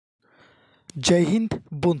জয় হিন্দ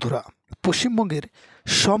বন্ধুরা। পশ্চিমবঙ্গের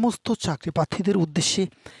সমস্ত চাকরিপ্রার্থীদের উদ্দেশ্যে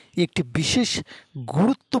একটি বিশেষ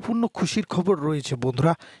গুরুত্বপূর্ণ খুশির খবর রয়েছে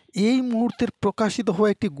বন্ধুরা। এই মুহূর্তের প্রকাশিত হওয়া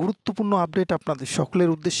একটি গুরুত্বপূর্ণ আপডেট আপনাদের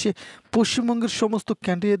সকলের উদ্দেশ্যে, পশ্চিমবঙ্গের সমস্ত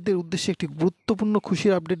ক্যান্ডিডেটদের উদ্দেশ্যে একটি গুরুত্বপূর্ণ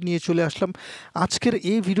খুশির আপডেট নিয়ে চলে আসলাম। আজকের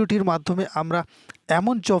এই ভিডিওটির মাধ্যমে আমরা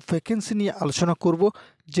এমন জব ভ্যাকেন্সি নিয়ে আলোচনা করব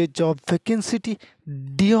যে জব ভ্যাকেন্সিটি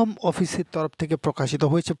ডিএম অফিসের তরফ থেকে প্রকাশিত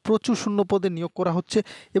হয়েছে। প্রচুর শূন্য পদে নিয়োগ করা হচ্ছে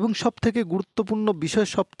এবং সবথেকে গুরুত্বপূর্ণ বিষয়,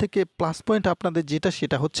 সবথেকে প্লাস পয়েন্ট আপনাদের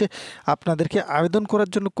সেটা হচ্ছে আপনাদেরকে আবেদন করার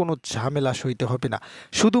জন্য কোনো ঝামেলা সইতে হবে না।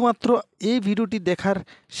 শুধুমাত্র এই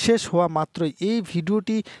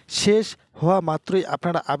ভিডিওটি শেষ হওয়া মাত্রই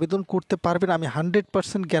আপনারা আবেদন করতে পারবেন। আমি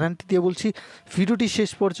 100% গ্যারান্টি দিয়ে বলছি, ভিডিওটি শেষ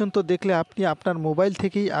পর্যন্ত দেখলে আপনি আপনার মোবাইল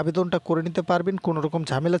থেকেই আবেদনটা করে নিতে পারবেন, কোনো রকম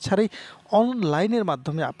ঝামেলা ছাড়াই অনলাইনের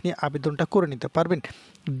মাধ্যমে আপনি আবেদনটা করে নিতে পারবেন।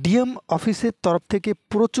 ডিএম অফিসের তরফ থেকে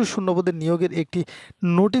প্রচুর শূন্যপদের নিয়োগের একটি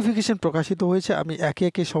নোটিফিকেশন প্রকাশিত হয়েছে। আমি একে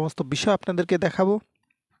একে সমস্ত বিষয় আপনাদেরকে দেখাবো।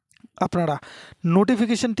 আপনারা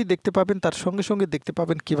নোটিফিকেশনটি দেখতে পাবেন, তার সঙ্গে সঙ্গে দেখতে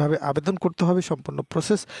পাবেন কিভাবে আবেদন করতে হবে, সম্পূর্ণ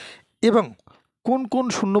প্রসেস, এবং কোন কোন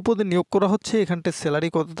শূন্যপদে নিয়োগ করা হচ্ছে, এখানটায় স্যালারি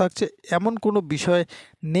কত থাকছে, এমন কোনো বিষয়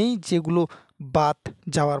নেই যেগুলো বাদ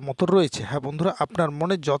যাওয়ার মতো রয়েছে। হ্যাঁ বন্ধুরা, আপনার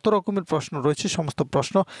মনে যত রকমের প্রশ্ন রয়েছে সমস্ত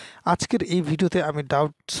প্রশ্ন আজকের এই ভিডিওতে আমি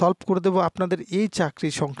ডাউট সলভ করে দেবো আপনাদের এই চাকরি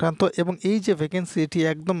সংক্রান্ত। এবং এই যে ভ্যাকেন্সি, এটি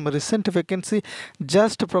একদম রিসেন্ট ভ্যাকেন্সি,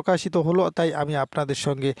 জাস্ট প্রকাশিত হলো, তাই আমি আপনাদের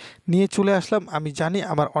সঙ্গে নিয়ে চলে আসলাম। আমি জানি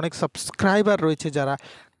আমার অনেক সাবস্ক্রাইবার রয়েছে যারা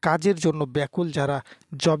কাজের জন্য ব্যাকুল, যারা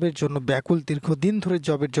জবের জন্য ব্যাকুল, দীর্ঘদিন ধরে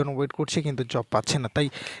জবের জন্য ওয়েট করছে কিন্তু জব পাচ্ছে না। তাই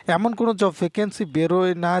এমন কোনো জব ভ্যাকেন্সি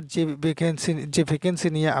বেরোয় না যে ভ্যাকেন্সি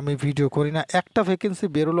নিয়ে আমি ভিডিও করি না। একটা ভ্যাকেন্সি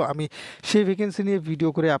বেরোলো, আমি সেই ভ্যাকেন্সি নিয়ে ভিডিও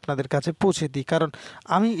করে আপনাদের কাছে পৌঁছে দিই, কারণ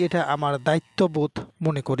আমি এটা আমার দায়িত্ববোধ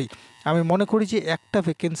মনে করি। আমি মনে করি যে একটা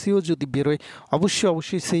ভ্যাকেন্সিও যদি বেরোয়,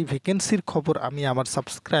 অবশ্যই সেই ভ্যাকেন্সির খবর আমি আমার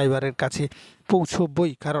সাবস্ক্রাইবারের কাছে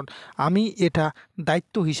পৌঁছবই, কারণ আমি এটা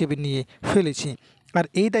দায়িত্ব হিসেবে নিয়ে ফেলেছি। আর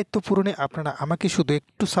এই দায়িত্ব পূরণে আপনারা আমাকে শুধু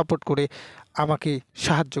একটু সাপোর্ট করে আমাকে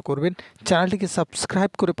সাহায্য করবেন। চ্যানেলটিকে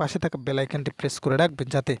সাবস্ক্রাইব করে পাশে থাকা বেল আইকনটি প্রেস করে রাখবেন,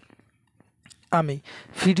 যাতে আমি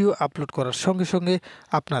ভিডিও আপলোড করার সঙ্গে সঙ্গে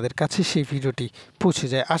আপনাদের কাছে সেই ভিডিওটি পৌঁছে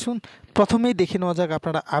যায়। আসুন প্রথমেই দেখে নেওয়া যাক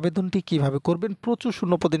আপনারা আবেদনটি কিভাবে করবেন। প্রচুর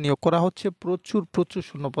শূন্যপদে নিয়োগ করা হচ্ছে, প্রচুর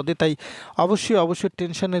শূন্যপদে, তাই অবশ্যই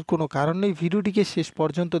টেনশনের কোনো কারণ নেই। ভিডিওটিকে শেষ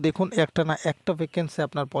পর্যন্ত দেখুন, একটা না একটা ভ্যাকেন্সি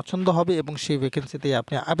আপনার পছন্দ হবে এবং সেই ভ্যাকেন্সিতেই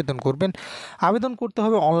আপনি আবেদন করবেন। আবেদন করতে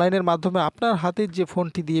হবে অনলাইনের মাধ্যমে। আপনার হাতে যে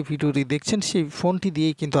ফোনটি দিয়ে ভিডিওটি দেখছেন, সেই ফোনটি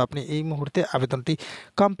দিয়েই কিন্তু আপনি এই মুহূর্তে আবেদনটি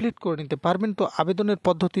কমপ্লিট করে নিতে পারবেন। তো আবেদনের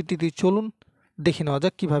পদ্ধতিটি চলুন দেখে নেওয়া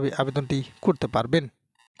যাক কীভাবে আবেদনটি করতে পারবেন।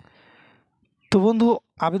 তো বন্ধু,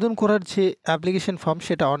 আবেদন করার যে অ্যাপ্লিকেশন ফর্ম,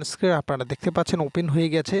 সেটা অন স্ক্রিন আপনারা দেখতে পাচ্ছেন ওপেন হয়ে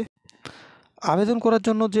গেছে। আবেদন করার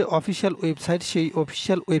জন্য যে অফিসিয়াল ওয়েবসাইট, সেই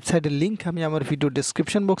অফিসিয়াল ওয়েবসাইটের লিঙ্ক আমি আমার ভিডিও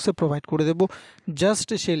ডেসক্রিপশন বক্সে প্রোভাইড করে দেব। জাস্ট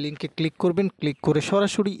সেই লিঙ্কে ক্লিক করবেন, ক্লিক করে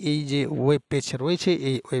সরাসরি এই যে ওয়েব পেজ রয়েছে,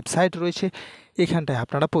 এই ওয়েবসাইট রয়েছে, এখানটায়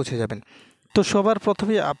আপনারা পৌঁছে যাবেন। তো সবার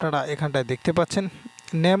প্রথমে আপনারা এখানটায় দেখতে পাচ্ছেন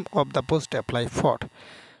name of the post apply for,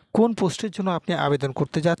 কোন পোস্টের জন্য আপনি আবেদন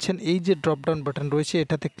করতে যাচ্ছেন। এই যে ড্রপডাউন বাটন রয়েছে,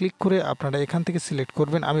 এটাতে ক্লিক করে আপনারা এখান থেকে সিলেক্ট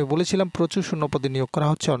করবেন। আমি বলেছিলাম প্রচুর শূন্যপদে নিয়োগ করা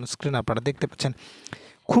হচ্ছে, অন স্ক্রিন আপনারা দেখতে পাচ্ছেন।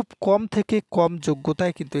 খুব কম থেকে কম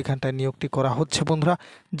যোগ্যতায় কিন্তু এখানটায় নিয়োগটি করা হচ্ছে বন্ধুরা।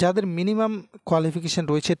 যাদের মিনিমাম কোয়ালিফিকেশান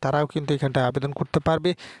রয়েছে তারাও কিন্তু এখানটায় আবেদন করতে পারবে,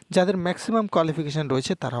 যাদের ম্যাক্সিমাম কোয়ালিফিকেশান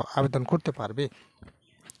রয়েছে তারাও আবেদন করতে পারবে।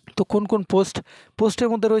 তো কোন কোন পোস্টের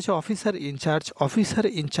মধ্যে রয়েছে অফিসার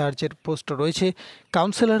ইনচার্জের পোস্ট রয়েছে,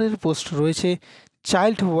 কাউন্সিলরের পোস্ট রয়েছে,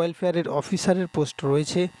 চাইল্ড ওয়েলফেয়ারের অফিসারের পোস্ট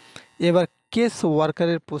রয়েছে, এবার কেস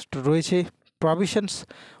ওয়ার্কারের পোস্ট রয়েছে, প্রভিশনস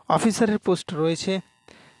অফিসারের পোস্ট রয়েছে,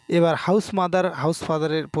 এবার হাউস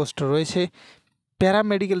ফাদারের পোস্ট রয়েছে,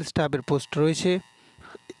 প্যারামেডিক্যাল স্টাফের পোস্ট রয়েছে,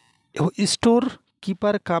 স্টোর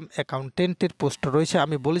কিপার কাম অ্যাকাউন্টেন্টের পোস্ট রয়েছে।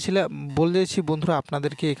 আমি বলেছি বন্ধুরা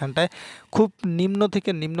আপনাদেরকে, এখানটায় খুব নিম্ন থেকে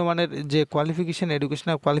নিম্নমানের যে কোয়ালিফিকেশান,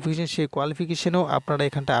 এডুকেশনাল কোয়ালিফিকেশান, সেই কোয়ালিফিকেশানেও আপনারা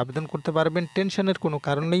এখানটায় আবেদন করতে পারবেন। টেনশনের কোনো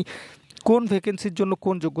কারণ নেই। কোন ভ্যাকেন্সির জন্য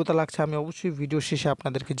কোন যোগ্যতা লাগছে আমি অবশ্যই ভিডিও শেষে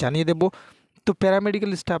আপনাদেরকে জানিয়ে দেব। তো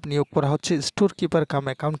প্যারামেডিক্যাল স্টাফ নিয়োগ করা হচ্ছে, স্টোর কিপার কাম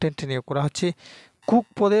অ্যাকাউন্টেন্ট নিয়োগ করা হচ্ছে, কুক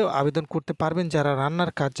পদেও আবেদন করতে পারবেন। যারা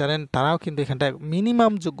রান্নার কাজ জানেন তারাও কিন্তু এখানটায়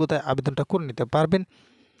মিনিমাম যোগ্যতায় আবেদনটা করে নিতে পারবেন।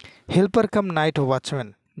 হেল্পার কাম নাইট ওয়াচম্যান,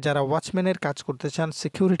 যারা ওয়াচম্যানের কাজ করতে চান,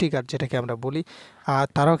 সিকিউরিটি গার্ড যেটাকে আমরা বলি,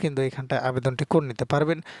 তারাও কিন্তু এখানটায় আবেদনটি করে নিতে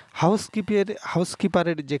পারবেন।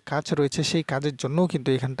 হাউসকিপারের যে কাজ রয়েছে, সেই কাজের জন্যও কিন্তু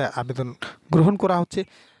এখানটায় আবেদন গ্রহণ করা হচ্ছে।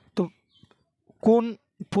 তো কোন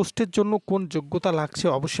পোস্টের জন্য কোন যোগ্যতা লাগছে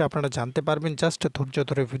অবশ্যই আপনারা জানতে পারবেন, জাস্ট ধৈর্য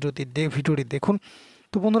ধরে ভিডিওটি দেখুন।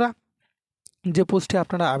 তো বন্ধুরা, যে পোস্টে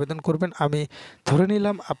আপনারা আবেদন করবেন, আমি ধরে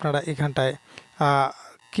নিলাম আপনারা এখানটায়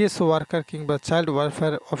কেস ওয়ার্কার কিংবা চাইল্ড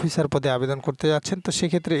ওয়েলফেয়ার অফিসার পদে আবেদন করতে যাচ্ছেন, তো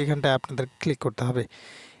সেক্ষেত্রে এখানটায় আপনাদের ক্লিক করতে হবে।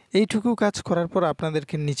 এইটুকু কাজ করার পর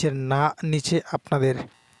আপনাদেরকে নিচে আপনাদের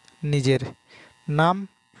নিজের নাম,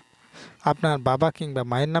 আপনার বাবা কিংবা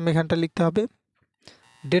মায়ের নাম এখানটা লিখতে হবে।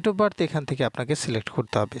 ডেট অফ বার্থ এখান থেকে আপনাকে সিলেক্ট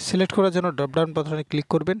করতে হবে। সিলেক্ট করার জন্য ড্রপডাউন বাটনে ক্লিক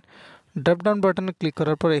করবেন। ড্রপডাউন বাটনে ক্লিক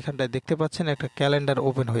করার পর এখানটায় দেখতে পাচ্ছেন একটা ক্যালেন্ডার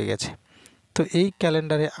ওপেন হয়ে গেছে। তো এই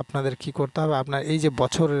ক্যালেন্ডারে আপনাদের কি করতে হবে, আপনার এই যে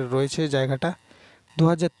বছরের রয়েছে জায়গাটা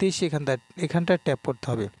 2023 এখানটায় ট্যাপ করতে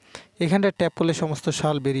হবে। এখানটায় ট্যাপ করলে সমস্ত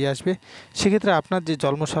সাল বেরিয়ে আসবে। সেক্ষেত্রে আপনার যে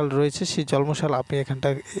জন্মসাল রয়েছে সেই জন্মসাল আপনি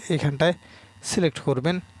এখানটায় সিলেক্ট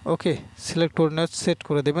করবেন। ওকে, সিলেক্ট করে সেট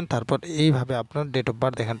করে দেবেন। তারপর এইভাবে আপনার ডেট অফ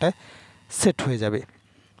বার্থ এখানটায় সেট হয়ে যাবে।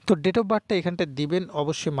 তো ডেট অফ বার্থটা এখানটায় দিবেন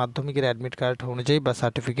অবশ্যই মাধ্যমিকের অ্যাডমিট কার্ড অনুযায়ী বা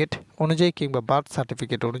সার্টিফিকেট অনুযায়ী কিংবা বার্থ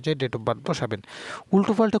সার্টিফিকেট অনুযায়ী ডেট অফ বার্থ বসাবেন।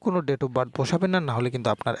 উল্টোপাল্টা কোনো ডেট অফ বার্থ বসাবেন না, নাহলে কিন্তু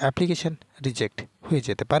আপনার অ্যাপ্লিকেশন রিজেক্ট হয়ে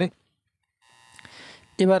যেতে পারে।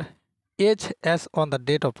 এবার age as on the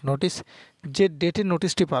date of notice, যে ডেটে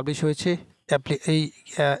নোটিশটি পাবলিশ হয়েছে এই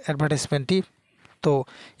অ্যাডভার্টাইজমেন্টটি, তো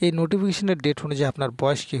এই নোটিফিকেশনের ডেট অনুযায়ী আপনার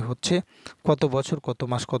বয়স কী হচ্ছে, কত বছর, কত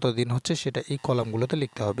মাস, কত দিন হচ্ছে, সেটা এই কলামগুলোতে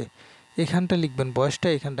লিখতে হবে। এখানটা লিখবেন বয়সটা,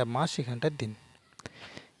 এখানটা মাস, এখানটা দিন।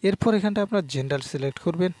 এরপর এখানটা আপনার জেন্ডার সিলেক্ট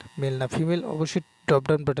করবেন, মেল না ফিমেল। অবশ্যই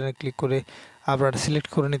ড্রপডাউন বাটনে ক্লিক করে আপনারা সিলেক্ট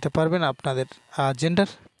করে নিতে পারবেন আপনাদের জেন্ডার।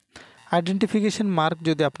 আইডেন্টিফিকেশন মার্ক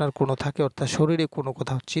যদি আপনার কোনো থাকে, অর্থাৎ শরীরে কোনো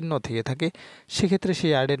কোথাও চিহ্ন থেকে থাকে, সেক্ষেত্রে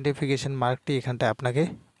সেই আইডেন্টিফিকেশন মার্কটি এখানটায় আপনাকে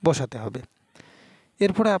বসাতে হবে।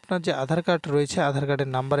 এরপরে আপনার যে আধার কার্ড রয়েছে, আধার কার্ডের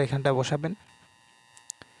নাম্বার এখানটা বসাবেন।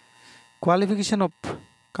 কোয়ালিফিকেশান অফ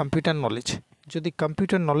কম্পিউটার নলেজ, যদি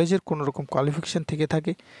কম্পিউটার নলেজের কোনো রকম কোয়ালিফিকেশান থেকে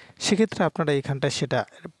থাকে, সেক্ষেত্রে আপনারা এখানটায় সেটা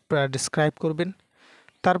ডিসক্রাইব করবেন।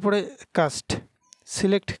 তারপরে কাস্ট,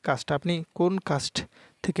 সিলেক্ট কাস্ট, আপনি কোন কাস্ট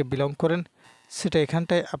থেকে বিলং করেন সেটা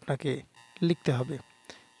এখানটায় আপনাকে লিখতে হবে।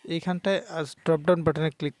 এইখানটায় ড্রপডাউন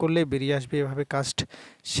বাটনে ক্লিক করলে বেরিয়ে আসবে এভাবে কাস্ট।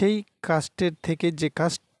 সেই কাস্টের থেকে, যে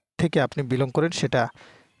কাস্ট থেকে আপনি বিলং করেন, সেটা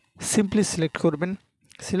সিম্পলি সিলেক্ট করবেন।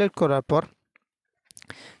 সিলেক্ট করার পর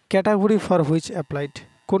ক্যাটাগরি ফর হুইচ অ্যাপ্লাইড,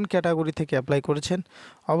 কোন ক্যাটাগরি থেকে অ্যাপ্লাই করেছেন,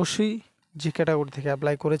 অবশ্যই যে ক্যাটাগরি থেকে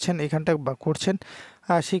অ্যাপ্লাই করেছেন এখানটা বা করছেন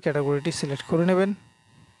সেই ক্যাটাগরিটি সিলেক্ট করে নেবেন।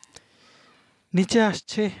 নিচে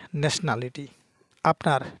আসছে ন্যাশনালিটি,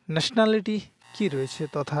 আপনার ন্যাশনালিটি কি রয়েছে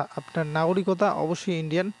তথা আপনার নাগরিকতা, অবশ্যই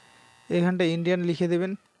ইন্ডিয়ান। এখানটা ইন্ডিয়ান লিখে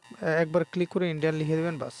দেবেন, একবার ক্লিক করে ইন্ডিয়ান লিখে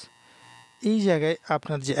দেবেন, বাস। এই জায়গায়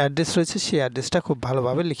আপনার যে অ্যাড্রেস রয়েছে সেই অ্যাড্রেসটা খুব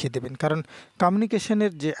ভালোভাবে লিখে দেবেন, কারণ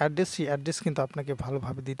কমিউনিকেশনের যে অ্যাড্রেস, সেই অ্যাড্রেস কিন্তু আপনাকে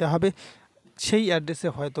ভালোভাবে দিতে হবে। সেই অ্যাড্রেসে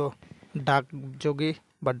হয়তো ডাকযোগে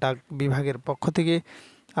বা ডাক বিভাগের পক্ষ থেকে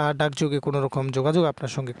ডাকযোগে কোনো রকম যোগাযোগ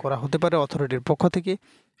আপনার সঙ্গে করা হতে পারে অথরিটির পক্ষ থেকে।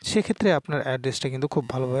 সেক্ষেত্রে আপনার অ্যাড্রেসটা কিন্তু খুব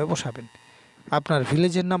ভালোভাবে বসাবেন। আপনার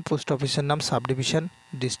ভিলেজের নাম, পোস্ট অফিসের নাম, sub division,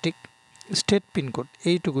 district, state, pin code,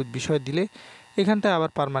 এইটুকু বিষয় দিলে এখানটায়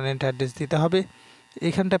আবার পার্মানেন্ট অ্যাড্রেস দিতে হবে।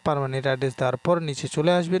 এখানটায় পার্মানেন্ট অ্যাড্রেস দেওয়ার পর নিচে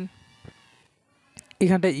চলে আসবেন।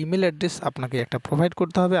 এখানটায় ইমেল অ্যাড্রেস আপনাকে একটা প্রোভাইড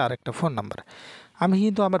করতে হবে, আর একটা ফোন নাম্বার। আমি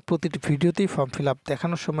কিন্তু আমার প্রতিটি ভিডিওতেই ফর্ম ফিল আপ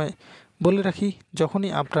দেখানোর সময় বলে রাখি, যখনই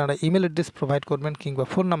আপনারা ইমেল অ্যাড্রেস প্রোভাইড করবেন কিংবা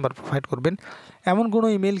ফোন নাম্বার প্রোভাইড করবেন, এমন কোনো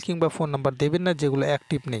ইমেল কিংবা ফোন নাম্বার দেবেন না যেগুলো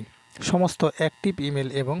অ্যাক্টিভ নেই। সমস্ত অ্যাক্টিভ ইমেল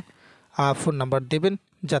এবং ফোন নাম্বার দেবেন,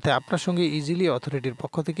 যাতে আপনার সঙ্গে ইজিলি অথরিটির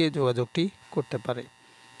পক্ষ থেকে যোগাযোগটি করতে পারে।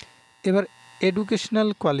 এবার এডুকেশনাল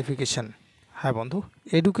কোয়ালিফিকেশান, হ্যাঁ বন্ধু,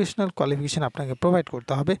 এডুকেশনাল কোয়ালিফিকেশান আপনাকে প্রোভাইড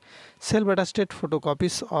করতে হবে। Self attested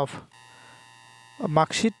photocopies of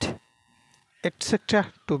marksheet etcetera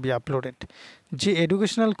two be uploaded. যে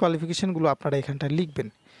এডুকেশনাল কোয়ালিফিকেশানগুলো আপনারা এখানটায় লিখবেন,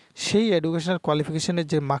 সেই এডুকেশনাল কোয়ালিফিকেশানের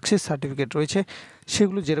যে মার্কশিট সার্টিফিকেট রয়েছে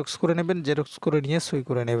সেগুলো জেরক্স করে নেবেন, জেরক্স করে নিয়ে সই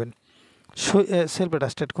করে নেবেন, সেলফ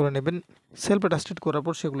অ্যাটাস্টেড করে নেবেন। সেলফ অ্যাটাস্টেড করার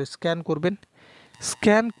পর সেগুলো স্ক্যান করবেন।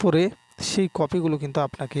 স্ক্যান করে সেই কপিগুলো কিন্তু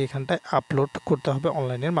আপনাকে এখানটায় আপলোড করতে হবে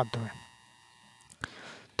অনলাইনের মাধ্যমে।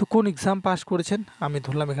 তো কোন এক্সাম পাস করেছেন, আমি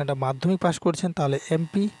ধরলাম এখানটা মাধ্যমিক পাস করেছেন, তাহলে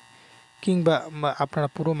এমপি কিংবা আপনারা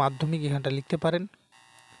পুরো মাধ্যমিক এখানটা লিখতে পারেন।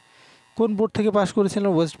 কোন বোর্ড থেকে পাস করেছিলেন,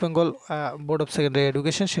 West Bengal board of secondary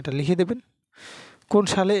education, সেটা লিখে দেবেন। কোন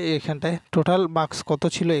সালে, এখানটায় টোটাল মার্কস কত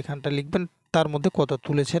ছিল এখানটা লিখবেন, তার মধ্যে কত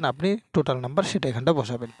তুলেছেন আপনি টোটাল নাম্বার, সেটা এখানটা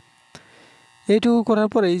বসাবেন। এইটুকু করার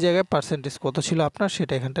পর এই জায়গায় পার্সেন্টেজ কত ছিল আপনার,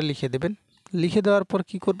 সেটা এখানটা লিখে দেবেন। লিখে দেওয়ার পর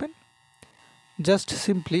কি করবেন, জাস্ট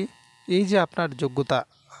সিম্পলি এই যে আপনার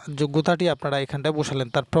যোগ্যতাটি আপনারা এখানটায় বসালেন,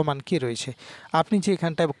 তার প্রমাণ কি রয়েছে। আপনি যে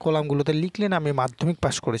এখানটায় কলামগুলোতে লিখলেন আমি মাধ্যমিক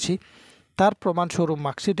পাস করেছি, তার প্রমাণস্বরূপ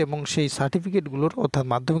মার্কশিট এবং সেই সার্টিফিকেটগুলোর, অর্থাৎ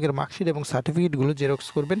মাধ্যমিকের মার্কশিট এবং সার্টিফিকেটগুলো জেরক্স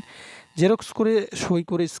করবেন। জেরক্স করে সই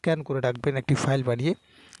করে স্ক্যান করে রাখবেন একটি ফাইল বানিয়ে।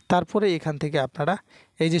 তারপরে এখান থেকে আপনারা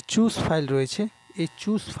এই যে চুজ ফাইল রয়েছে, এই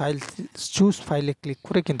চুজ ফাইলে ক্লিক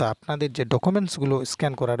করে কিন্তু আপনাদের যে ডকুমেন্টসগুলো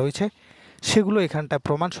স্ক্যান করা রয়েছে সেগুলো এখানটায়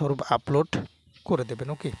প্রমাণস্বরূপ আপলোড করে দেবেন।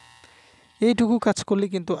 ওকে, এইটুকু কাজ করলে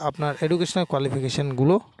কিন্তু আপনার এডুকেশনাল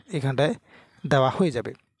কোয়ালিফিকেশানগুলো এখানটায় দেওয়া হয়ে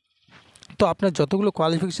যাবে। তো আপনার যতগুলো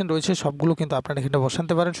কোয়ালিফিকেশান রয়েছে সবগুলো কিন্তু আপনারা এখানটা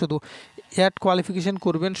বসাতে পারেন, শুধু অ্যাড কোয়ালিফিকেশান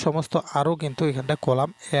করবেন, সমস্ত আরও কিন্তু এখানটা কলাম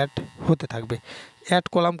অ্যাড হতে থাকবে। অ্যাড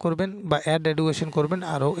কলাম করবেন বা অ্যাড এডুকেশন করবেন,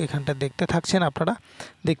 আরও এখানটা দেখতে থাকছেন, আপনারা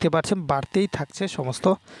দেখতে পাচ্ছেন বাড়তেই থাকছে সমস্ত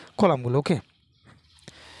কলামগুলো। ওকে,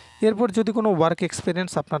 এরপর যদি কোনো ওয়ার্ক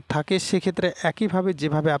এক্সপিরিয়েন্স আপনার থাকে সেক্ষেত্রে একইভাবে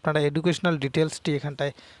যেভাবে আপনারা এডুকেশনাল ডিটেলসটি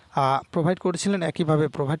এখানটায় প্রোভাইড করেছিলেন একইভাবে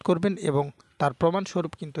প্রোভাইড করবেন, এবং তার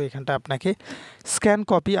প্রমাণস্বরূপ কিন্তু এখানটা আপনাকে স্ক্যান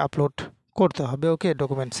কপি আপলোড করতে হবে। ওকে,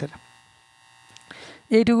 ডকুমেন্টসের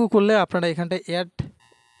এইটুকু করলে আপনারা এখানটায় অ্যাড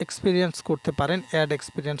এক্সপিরিয়েন্স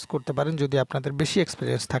করতে পারেন যদি আপনাদের বেশি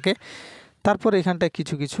এক্সপিরিয়েন্স থাকে। তারপর এখানটায়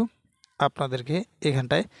কিছু আপনাদেরকে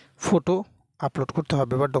এখানটায় ফটো আপলোড করতে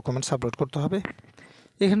হবে বা ডকুমেন্টস আপলোড করতে হবে।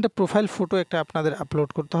 এখানটা প্রোফাইল ফটো একটা আপনাদের আপলোড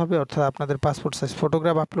করতে হবে, অর্থাৎ আপনাদের পাসপোর্ট সাইজ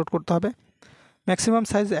ফটোগ্রাফ আপলোড করতে হবে। ম্যাক্সিমাম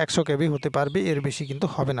সাইজ 100 KB হতে পারবে, এর বেশি কিন্তু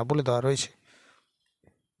হবে না বলে দেওয়া রয়েছে।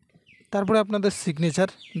 তারপরে আপনাদের সিগনেচার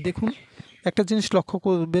দেখুন, একটা জিনিস লক্ষ্য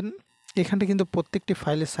করবেন, এখানটা কিন্তু প্রত্যেকটি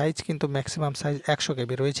ফাইলের সাইজ কিন্তু ম্যাক্সিমাম সাইজ 100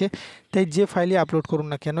 KB রয়েছে, তাই যে ফাইলে আপলোড করুন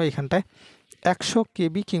না কেন এখানটায় 100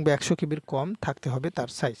 KB কিংবা 100 KBর কম থাকতে হবে তার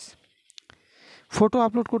সাইজ। ফটো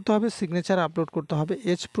আপলোড করতে হবে, সিগনেচার আপলোড করতে হবে,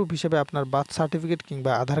 এজ প্রুফ হিসেবে আপনার বার্থ সার্টিফিকেট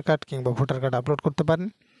কিংবা আধার কার্ড কিংবা ভোটার কার্ড আপলোড করতে পারেন,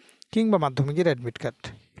 কিংবা মাধ্যমিকের অ্যাডমিট কার্ড।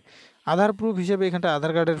 আধার প্রুফ হিসেবে এখানটা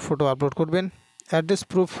আধার কার্ডের ফটো আপলোড করবেন। অ্যাড্রেস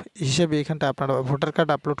প্রুফ হিসেবে এখানটা আপনারা ভোটার কার্ড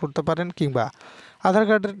আপলোড করতে পারেন কিংবা আধার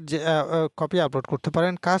কার্ডের যে কপি আপলোড করতে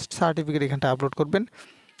পারেন। কাস্ট সার্টিফিকেট এখানটা আপলোড করবেন।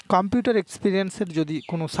 কম্পিউটার এক্সপিরিয়েন্সের যদি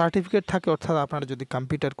কোনো সার্টিফিকেট থাকে, অর্থাৎ আপনারা যদি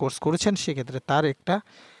কম্পিউটার কোর্স করেছেন সেক্ষেত্রে তার একটা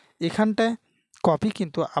এখানটায় কপি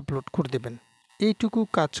কিন্তু আপলোড করে দেবেন। এইটুকু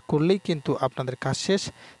কাজ করলেই কিন্তু আপনাদের কাজ শেষ।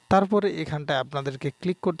 তারপরে এখানটায় আপনাদেরকে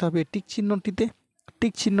ক্লিক করতে হবে টিক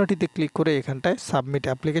চিহ্নটিতে ক্লিক করে এখানটায় সাবমিট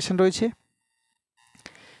অ্যাপ্লিকেশন রয়েছে,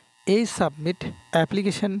 এই সাবমিট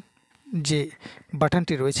অ্যাপ্লিকেশন যে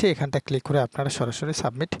বাটনটি রয়েছে এখানটা ক্লিক করে আপনারা সরাসরি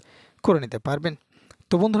সাবমিট করে নিতে পারবেন।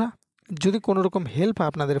 তো বন্ধুরা, যদি কোনো রকম হেল্প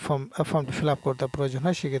আপনাদের ফর্মটি ফিল আপ করতে প্রয়োজন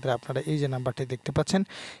হয় সেক্ষেত্রে আপনারা এই যে নাম্বারটি দেখতে পাচ্ছেন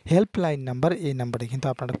হেল্পলাইন নাম্বার, এই নাম্বারে কিন্তু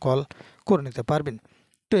আপনারা কল করে নিতে পারবেন।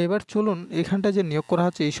 তো এবার চলুন এখানটা যে নিয়োগ করা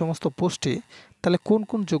হচ্ছে এই সমস্ত পোস্টে তাহলে কোন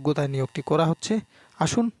কোন যোগ্যতায় নিয়োগটি করা হচ্ছে,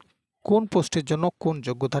 আসুন কোন পোস্টের জন্য কোন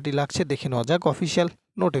যোগ্যতাটি লাগছে দেখে নেওয়া যাক অফিসিয়াল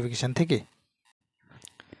নোটিফিকেশান থেকে।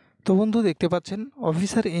 তো বন্ধু দেখতে পাচ্ছেন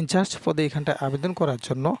অফিসার ইনচার্জ পদে এখানটায় আবেদন করার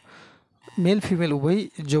জন্য মেল ফিমেল উভয়ই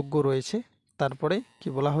যোগ্য রয়েছে। তারপরে কি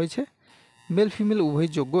বলা হয়েছে, মেল ফিমেল উভয়ই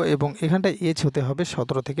যোগ্য এবং এখানটায় এজ হতে হবে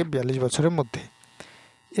 17 থেকে 42 বছরের মধ্যে,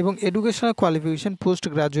 এবং educational qualification post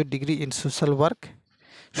graduate degree in social work,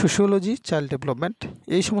 sociology, child development,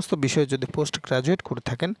 এই সমস্ত বিষয়ে যদি পোস্ট গ্রাজুয়েট করে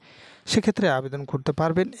থাকেন সেক্ষেত্রে আবেদন করতে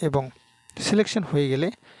পারবেন, এবং সিলেকশন হয়ে গেলে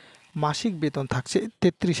মাসিক বেতন থাকছে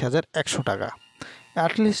 33,100 টাকা।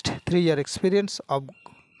 At least 3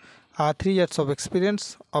 years of experience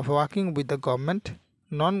of working with the government,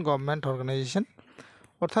 non government organisation,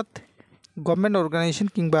 অর্থাৎ গভর্নমেন্ট অর্গানাইজেশন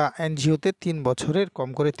কিংবা এনজিওতে 3 বছরের কম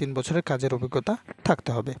করে 3 বছরের কাজের অভিজ্ঞতা থাকতে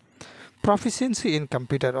হবে। প্রফিসিয়েন্সি ইন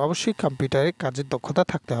কম্পিউটার, অবশ্যই কম্পিউটারে কাজের দক্ষতা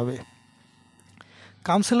থাকতে হবে।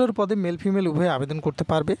 কাউন্সিলর পদে মেল ফিমেল উভয়ে আবেদন করতে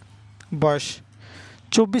পারবে। বয়স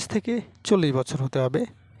 24 থেকে 40 বছর হতে হবে।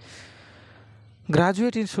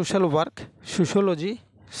 Graduate in social work, sociology,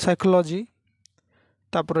 psychology,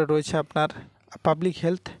 তারপরে রয়েছে আপনার public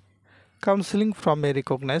health, counselling from a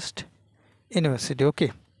recognised university. ওকে,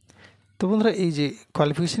 তো বন্ধুরা এই যে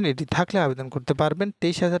কোয়ালিফিকেশান এটি থাকলে আবেদন করতে পারবেন।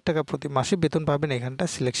 23,000 টাকা প্রতি মাসে বেতন পাবেন এখানটা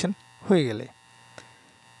সিলেকশন হয়ে গেলে।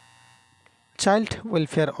 চাইল্ড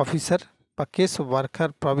ওয়েলফেয়ার অফিসার বা কেস ওয়ার্কার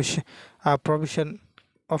প্রভিশন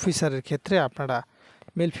অফিসারের ক্ষেত্রে আপনারা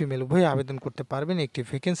মেল ফিমেল উভয়ে আবেদন করতে পারবেন। একটি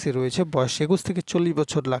ভ্যাকেন্সি রয়েছে, বয়স 21 থেকে 40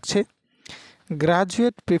 বছর লাগছে।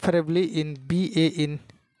 Graduate preferably in BA in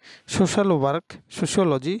social work,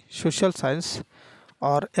 sociology, social science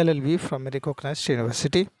or LLB from a recognised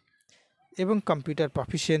university, এবং কম্পিউটার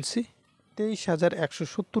প্রফিসিয়েন্সি।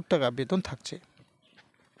 23,170 টাকা বেতন থাকছে।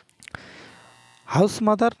 হাউস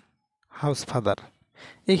মাদার, হাউস ফাদার,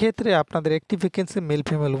 এক্ষেত্রে আপনাদের একটি ভ্যাকেন্সি মেল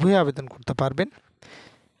ফিমেল উভয়ে আবেদন করতে পারবেন।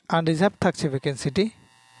 আনরিজার্ভ থাকছে ভ্যাকেন্সিটি,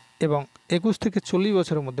 এবং 21 থেকে 40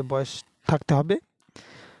 বছরের মধ্যে বয়স থাকতে হবে।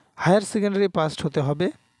 হায়ার সেকেন্ডারি পাস হতে হবে,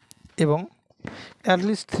 এবং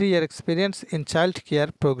at least 3 year experience in child care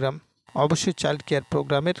programme, অবশ্যই চাইল্ড কেয়ার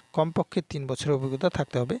প্রোগ্রামের কমপক্ষে 3 বছরের অভিজ্ঞতা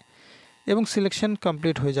থাকতে হবে। এবং সিলেকশন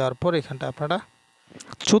কমপ্লিট হয়ে যাওয়ার পর এখানটা আপনারা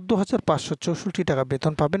 14,564 টাকা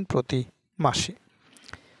বেতন পাবেন প্রতি মাসে।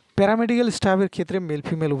 প্যারামেডিক্যাল স্টাফের ক্ষেত্রে মেল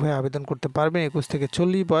ফিমেল উভয়ে আবেদন করতে পারবেন। 21 থেকে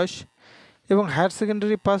 40 বয়স, এবং higher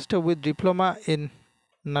secondary pass with diploma in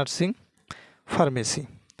nursing, pharmacy.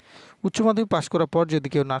 উচ্চ মাধ্যমিক পাশ করার পর যদি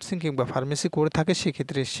কেউ নার্সিং কিংবা ফার্মেসি করে থাকে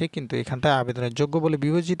সেক্ষেত্রে সে কিন্তু এখানটায় আবেদনের যোগ্য বলে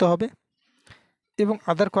বিবেচিত হবে। এবং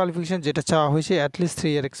আদার কোয়ালিফিকেশান যেটা চাওয়া হয়েছে at least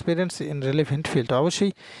 3 year experience in relevant field.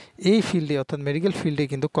 অবশ্যই এই ফিল্ডে অর্থাৎ মেডিকেল ফিল্ডে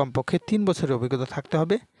কিন্তু কমপক্ষে 3 বছরের অভিজ্ঞতা থাকতে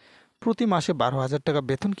হবে। প্রতি মাসে 12,000 টাকা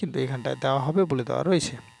বেতন কিন্তু এখানটায় দেওয়া হবে বলে দেওয়া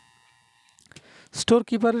রয়েছে। স্টোর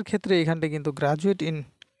কিপারের ক্ষেত্রে এখানটায় কিন্তু গ্রাজুয়েট ইন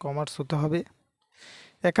কমার্স হতে হবে।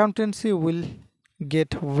 অ্যাকাউন্টেন্সি উইল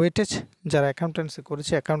গেট ওয়েটেজ, যারা অ্যাকাউন্টেন্সি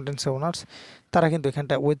করেছে অ্যাকাউন্টেন্সি অনার্স তারা কিন্তু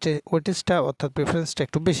এখানটায় ওয়েটেজটা অর্থাৎ প্রেফারেন্সটা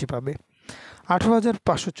একটু বেশি পাবে।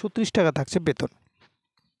 18,536 টাকা থাকছে বেতন।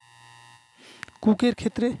 কুকের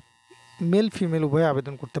ক্ষেত্রে মেল ফিমেল উভয়ে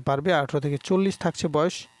আবেদন করতে পারবে। 18 থেকে 40 থাকছে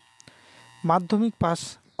বয়স। মাধ্যমিক পাস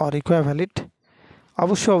অর ইকুইভ্যালিড,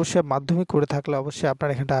 অবশ্যই মাধ্যমিক করে থাকলে অবশ্যই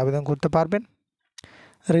আপনারা এখানটা আবেদন করতে পারবেন।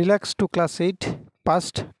 Relax two class 8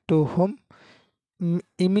 past two home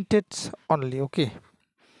imitates only. ওকে,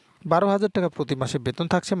 12,000 টাকা প্রতি মাসে বেতন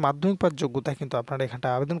থাকছে। মাধ্যমিক পাস যোগ্যতা কিন্তু আপনারা এখানটা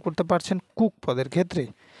আবেদন করতে পারছেন কুক পদের ক্ষেত্রে।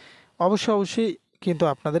 অবশ্যই কিন্তু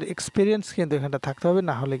আপনাদের এক্সপিরিয়েন্স কিন্তু এখানটা থাকতে হবে,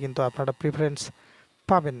 না হলে কিন্তু আপনারা প্রিফারেন্স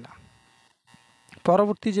পাবেন না।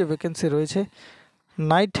 পরবর্তী যে ভ্যাকেন্সি রয়েছে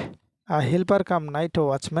নাইট হেল্পার কাম নাইট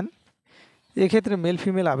ওয়াচম্যান, এক্ষেত্রে মেল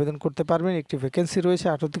ফিমেল আবেদন করতে পারবেন। একটি ভ্যাকেন্সি রয়েছে।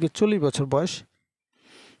 18 থেকে 40 বছর বয়স।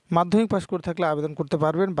 মাধ্যমিক পাস করে থাকলে আবেদন করতে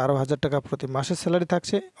পারবেন। 12,000 টাকা প্রতি মাসের স্যালারি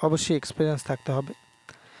থাকছে। অবশ্যই এক্সপিরিয়েন্স থাকতে হবে।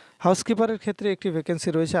 হাউসকিপারের ক্ষেত্রে একটি ভ্যাকেন্সি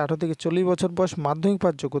রয়েছে। 18 থেকে 40 বছর বয়স। মাধ্যমিক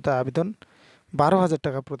পাস যোগ্যতা আবেদন। 12,000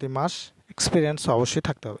 টাকা প্রতি মাস। এক্সপিরিয়েন্স অবশ্যই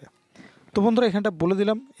থাকতে হবে। তো বন্ধুরা এখানটা বলে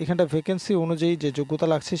দিলাম, এখানটা ভ্যাকেন্সি অনুযায়ী যে যোগ্যতা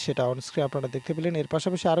লাগছে সেটা অনস্ক্রিন আপনারা দেখতে পেলেন। এর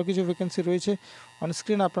পাশাপাশি আরও কিছু ভ্যাকেন্সি রয়েছে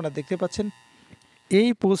অনস্ক্রিন আপনারা দেখতে পাচ্ছেন। এই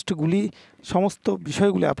পোস্টগুলি সমস্ত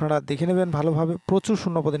বিষয়গুলি আপনারা দেখে নেবেন ভালোভাবে। প্রচুর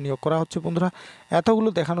শূন্যপদে নিয়োগ করা হচ্ছে বন্ধুরা, এতগুলো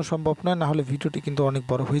দেখানো সম্ভব নয়, না হলে ভিডিওটি কিন্তু অনেক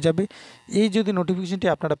বড় হয়ে যাবে। এই যদি নোটিফিকেশনটি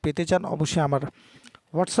আপনারা পেতে চান অবশ্যই আমার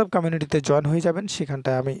হোয়াটসঅ্যাপ কমিউনিটিতে জয়েন হয়ে যাবেন।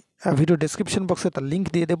 সেখানটায় আমি ভিডিও ডেসক্রিপশন বক্সে তার লিঙ্ক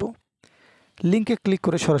দিয়ে দেবো। লিঙ্কে ক্লিক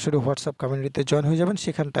করে সরাসরি হোয়াটসঅ্যাপ কমিউনিটিতে জয়েন হয়ে যাবেন,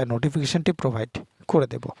 সেখানটায় নোটিফিকেশনটি প্রোভাইড করে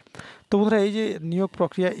দেব। তো বন্ধুরা এই যে নিয়োগ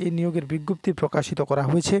প্রক্রিয়া, এই নিয়োগের বিজ্ঞপ্তি প্রকাশিত করা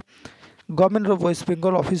হয়েছে government of West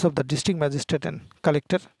Bengal, office of the district magistrate and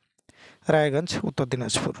collector, Raiganj, উত্তর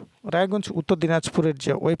দিনাজপুর। রায়গঞ্জ উত্তর দিনাজপুরের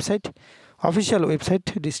যে ওয়েবসাইট, অফিসিয়াল ওয়েবসাইট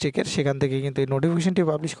ডিস্ট্রিক্টের, সেখান থেকে কিন্তু এই নোটিফিকেশনটি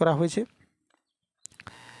পাবলিশ করা হয়েছে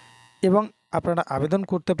এবং আপনারা আবেদন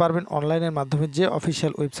করতে পারবেন অনলাইনের মাধ্যমে, যে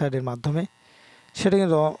অফিসিয়াল ওয়েবসাইটের মাধ্যমে। সেটা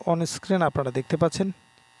কিন্তু অন স্ক্রিন আপনারা দেখতে পাচ্ছেন।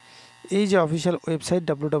 এই যে অফিসিয়াল ওয়েবসাইট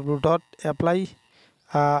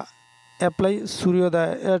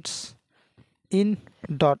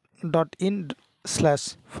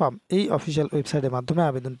www.applysuryodayasin.in/form, এই অফিসিয়াল ওয়েবসাইটের মাধ্যমে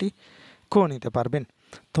আবেদনটি করে নিতে পারবেন।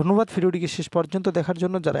 ধন্যবাদ ভিডিওটিকে শেষ পর্যন্ত দেখার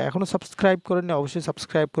জন্য। যারা এখনও সাবস্ক্রাইব করেননি অবশ্যই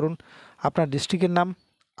সাবস্ক্রাইব করুন। আপনার ডিস্ট্রিক্টের নাম,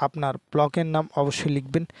 আপনার ব্লকের নাম অবশ্যই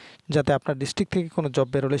লিখবেন, যাতে আপনার ডিস্ট্রিক্ট থেকে কোনো জব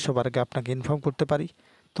বেরোলে সবার আগে আপনাকে ইনফর্ম করতে পারি।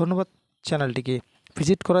 ধন্যবাদ চ্যানেলটিকে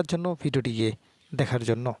ভিজিট করার জন্য, ভিডিওটিকে দেখার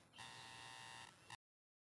জন্য।